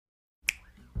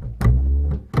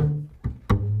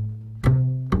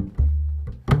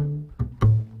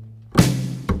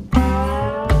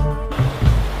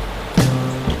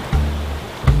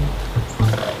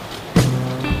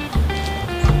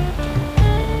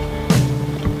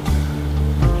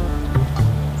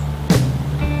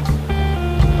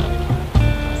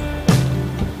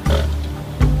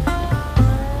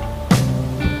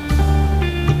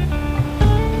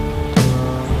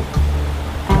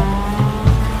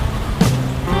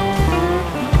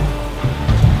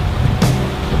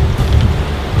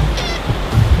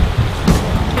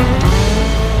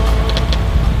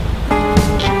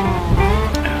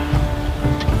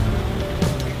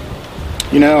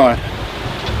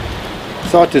I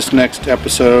thought this next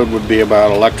episode would be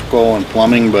about electrical and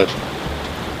plumbing, but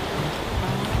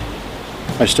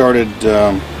I started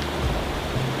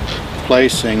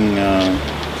placing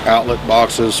outlet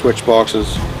boxes, switch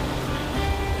boxes,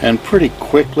 and pretty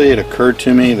quickly it occurred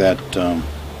to me that I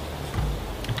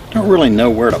don't really know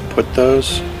where to put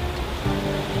those.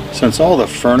 Since all the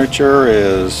furniture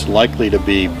is likely to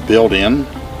be built in,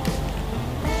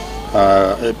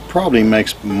 it probably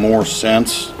makes more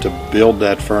sense to build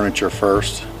that furniture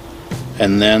first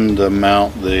and then to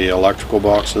mount the electrical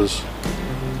boxes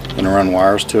and run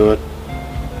wires to it,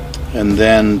 and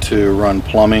then to run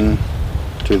plumbing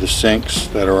to the sinks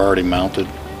that are already mounted.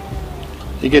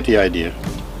 You get the idea.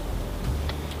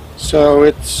 So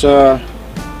it's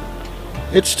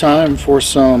time for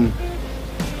some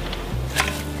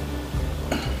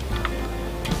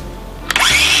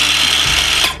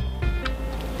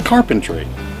carpentry.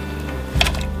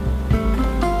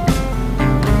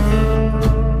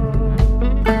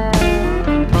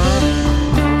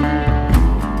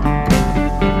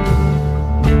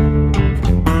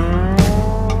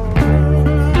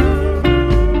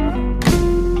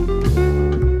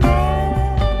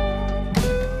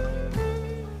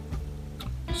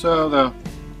 So the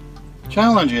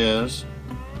challenge is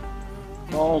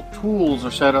all tools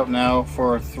are set up now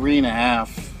for a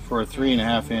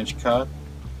 3.5 inch cut.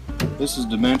 This is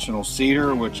dimensional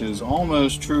cedar, which is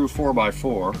almost true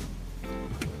 4x4.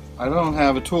 I don't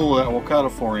have a tool that will cut a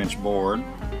 4-inch board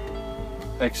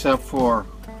except for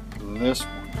this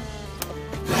one.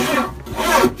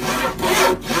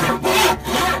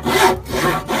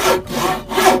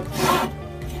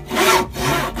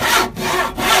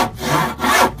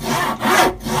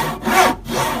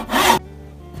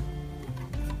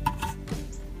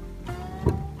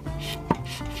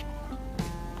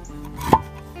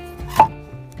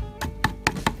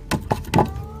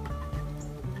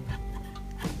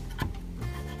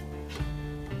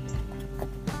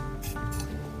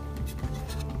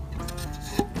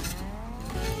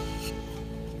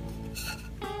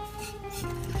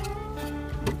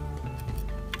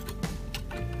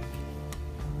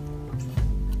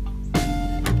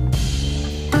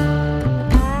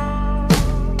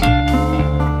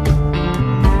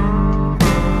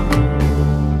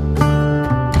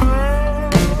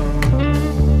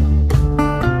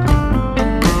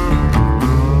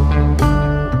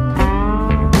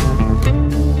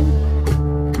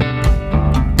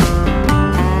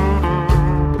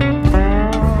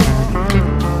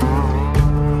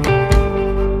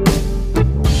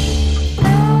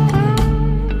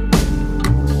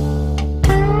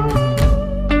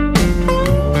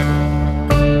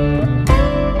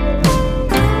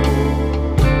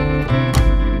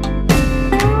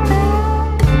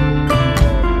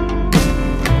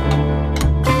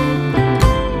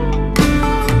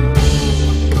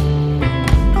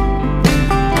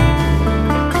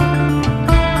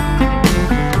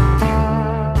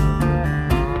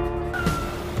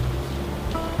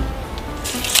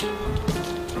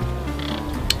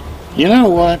 You know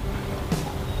what?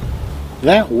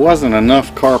 That wasn't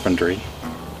enough carpentry.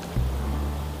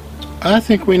 I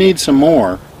think we need some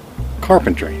more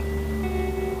carpentry.